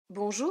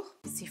Bonjour.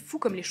 C'est fou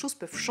comme les choses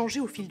peuvent changer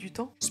au fil du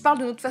temps. Je parle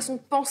de notre façon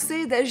de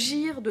penser,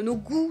 d'agir, de nos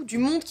goûts, du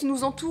monde qui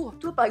nous entoure.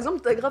 Toi par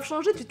exemple, t'as grave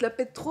changé, tu te la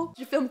pètes trop.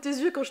 Tu fermes tes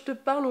yeux quand je te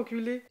parle,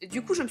 enculé. Et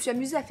du coup, je me suis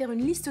amusée à faire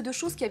une liste de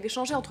choses qui avaient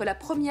changé entre la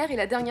première et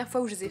la dernière fois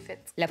où je les ai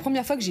faites. La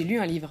première fois que j'ai lu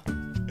un livre.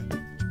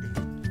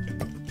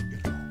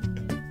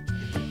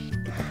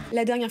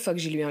 La dernière fois que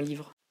j'ai lu un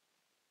livre.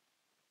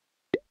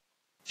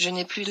 Je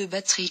n'ai plus de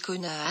batterie,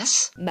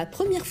 connasse. Ma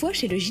première fois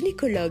chez le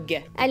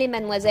gynécologue. Allez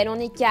mademoiselle, on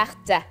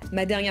écarte.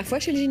 Ma dernière fois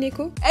chez le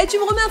gynéco. Eh, tu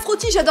me remets un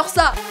frottis, j'adore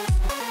ça.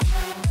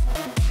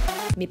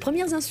 Mes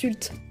premières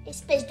insultes.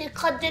 Espèce de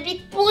crotte de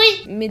bite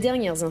pourrie. Mes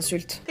dernières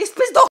insultes.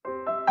 Espèce d'en...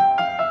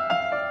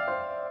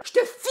 Je te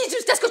fiche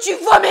jusqu'à ce que tu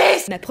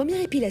vomisses. Ma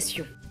première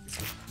épilation.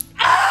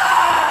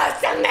 Ah,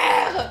 sa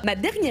mère. Ma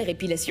dernière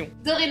épilation.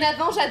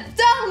 Dorénavant,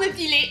 j'adore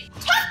m'épiler.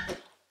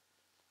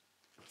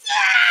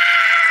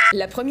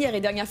 La première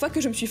et dernière fois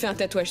que je me suis fait un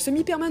tatouage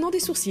semi-permanent des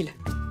sourcils.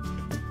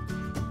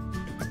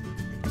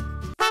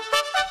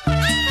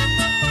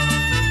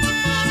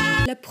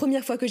 La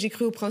première fois que j'ai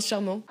cru au prince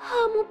charmant.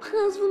 Oh mon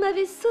prince, vous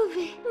m'avez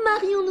sauvé.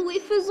 Marions-nous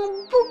et faisons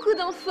beaucoup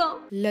d'enfants.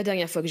 La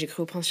dernière fois que j'ai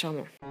cru au prince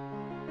charmant.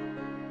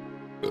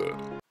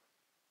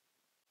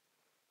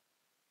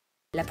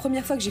 La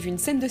première fois que j'ai vu une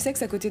scène de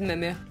sexe à côté de ma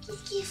mère.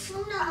 Qu'est-ce qu'ils font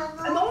là,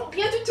 Ah non,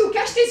 rien du tout,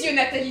 cache tes yeux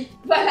Nathalie.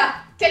 Voilà,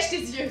 cache tes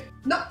yeux.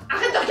 Non,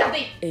 arrête de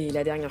regarder. Et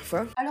la dernière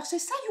fois. Alors c'est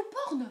ça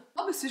YouPorn.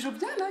 Oh bah c'est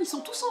jovial, hein, ils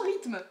sont tous en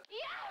rythme.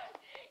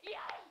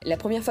 La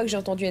première fois que j'ai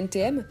entendu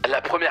NTM.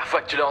 La première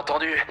fois que tu l'as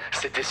entendu,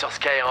 c'était sur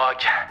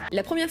Skyrock.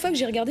 La première fois que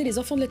j'ai regardé les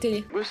enfants de la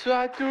télé.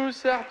 Bonsoir à tous,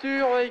 c'est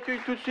Arthur, on accueille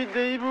tout de suite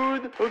des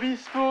Bisous,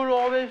 Obispo,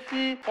 Laurent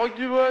Belfi, Franck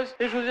Dubos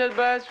et Josiane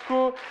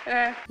Basco.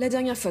 La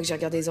dernière fois que j'ai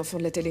regardé les enfants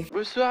de la télé.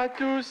 Bonsoir à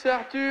tous, c'est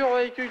Arthur, on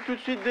accueille tout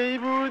de suite des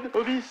Bisous,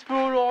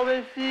 Obispo, Laurent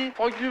Belfi,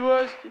 Franck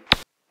Dubos.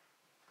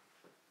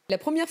 La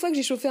première fois que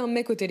j'ai chauffé un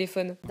mec au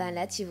téléphone. Ben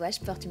là, tu vois, je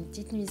porte une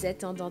petite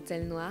nuisette en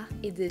dentelle noire.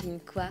 Et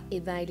devine quoi? Eh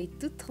ben, elle est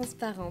toute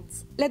transparente.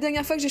 La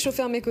dernière fois que j'ai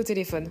chauffé un mec au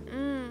téléphone.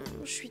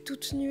 Je suis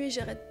toute nue et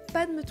j'arrête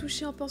pas de me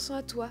toucher en pensant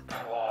à toi.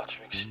 Oh,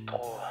 tu m'excites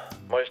trop.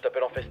 Moi, je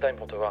t'appelle en FaceTime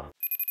pour te voir.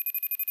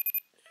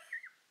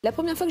 La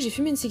première fois que j'ai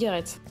fumé une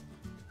cigarette.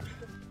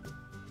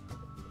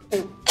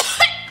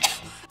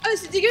 Ah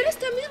c'est dégueulasse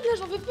ta merde là,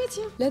 j'en veux pas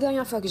tiens. La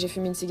dernière fois que j'ai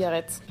fumé une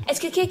cigarette.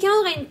 Est-ce que quelqu'un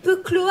aurait une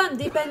peu clos à me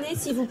dépanner,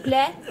 s'il vous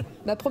plaît?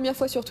 Ma première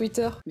fois sur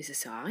Twitter. Mais ça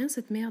sert à rien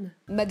cette merde.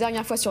 Ma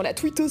dernière fois sur la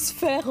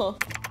twittosphère.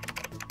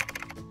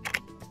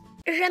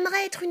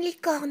 J'aimerais être une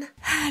licorne.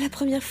 Ah, la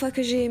première fois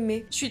que j'ai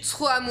aimé. Je suis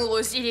trop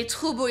amoureuse, il est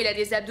trop beau, il a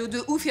des abdos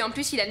de ouf et en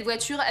plus il a une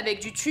voiture avec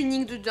du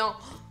tuning dedans.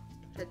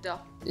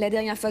 J'adore. La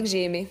dernière fois que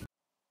j'ai aimé.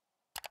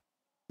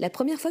 La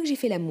première fois que j'ai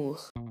fait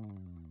l'amour.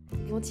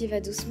 Bon, t'y vas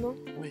doucement.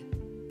 Oui.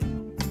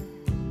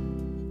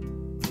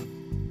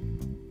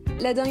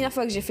 La dernière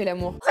fois que j'ai fait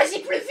l'amour.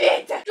 Vas-y plus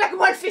vite,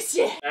 claque-moi le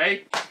fessier.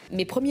 Hey.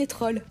 Mes premiers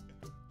trolls.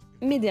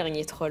 Mes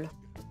derniers trolls.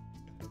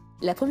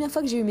 La première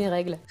fois que j'ai eu mes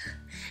règles.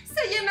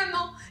 Ça y est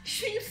maman, je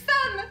suis une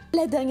femme.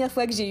 La dernière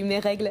fois que j'ai eu mes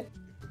règles.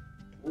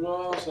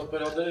 Oula, ça a pas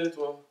l'air d'aller,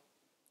 toi.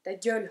 Ta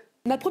gueule.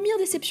 Ma première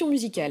déception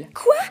musicale.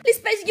 Quoi? Les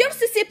Spice Girls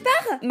se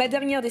séparent? Ma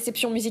dernière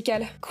déception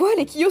musicale. Quoi,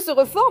 les Kyo se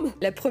reforment?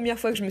 La première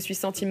fois que je me suis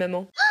sentie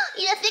maman.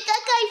 Il a fait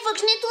caca, il faut que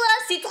je nettoie,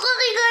 c'est trop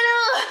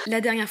rigolo.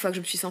 La dernière fois que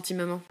je me suis sentie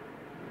maman.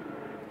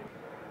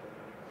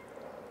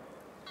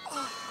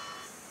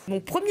 Mon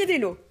premier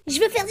vélo.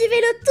 Je veux faire du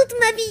vélo toute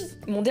ma vie.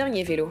 Mon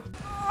dernier vélo.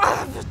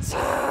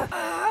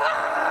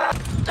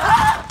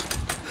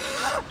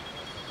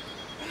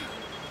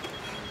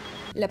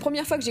 La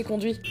première fois que j'ai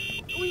conduit.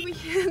 Oui,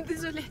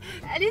 désolée.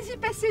 Allez-y,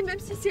 passez, même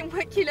si c'est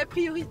moi qui ai la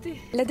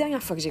priorité. La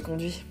dernière fois que j'ai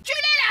conduit.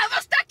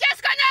 Avance ta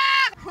caisse,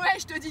 connard! Ouais,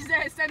 je te disais,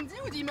 samedi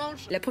ou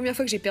dimanche? La première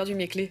fois que j'ai perdu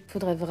mes clés.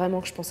 Faudrait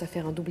vraiment que je pense à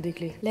faire un double des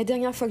clés. La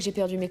dernière fois que j'ai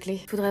perdu mes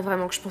clés. Faudrait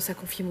vraiment que je pense à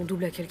confier mon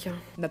double à quelqu'un.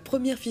 Ma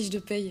première fiche de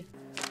paye.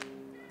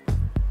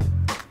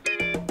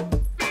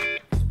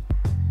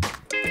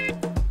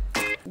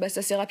 Bah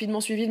ça s'est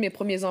rapidement suivi de mes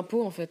premiers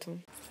impôts en fait.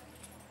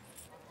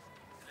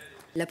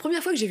 La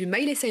première fois que j'ai vu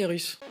Miley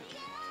Cyrus.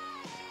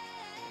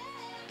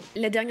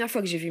 La dernière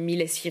fois que j'ai vu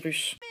Miley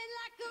Cyrus.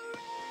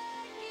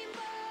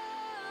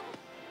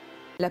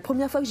 La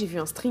première fois que j'ai vu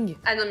un string.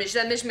 Ah non mais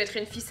jamais je mettrai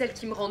une ficelle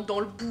qui me rentre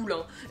dans le boule,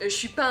 hein. Je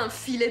suis pas un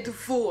filet de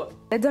veau.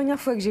 La dernière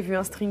fois que j'ai vu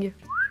un string.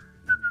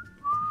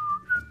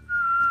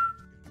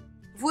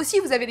 Vous aussi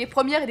vous avez des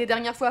premières et des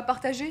dernières fois à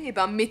partager? Eh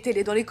ben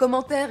mettez-les dans les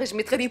commentaires et je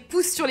mettrai des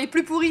pouces sur les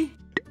plus pourris.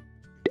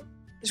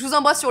 Je vous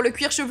embrasse sur le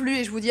cuir chevelu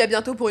et je vous dis à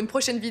bientôt pour une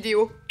prochaine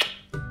vidéo.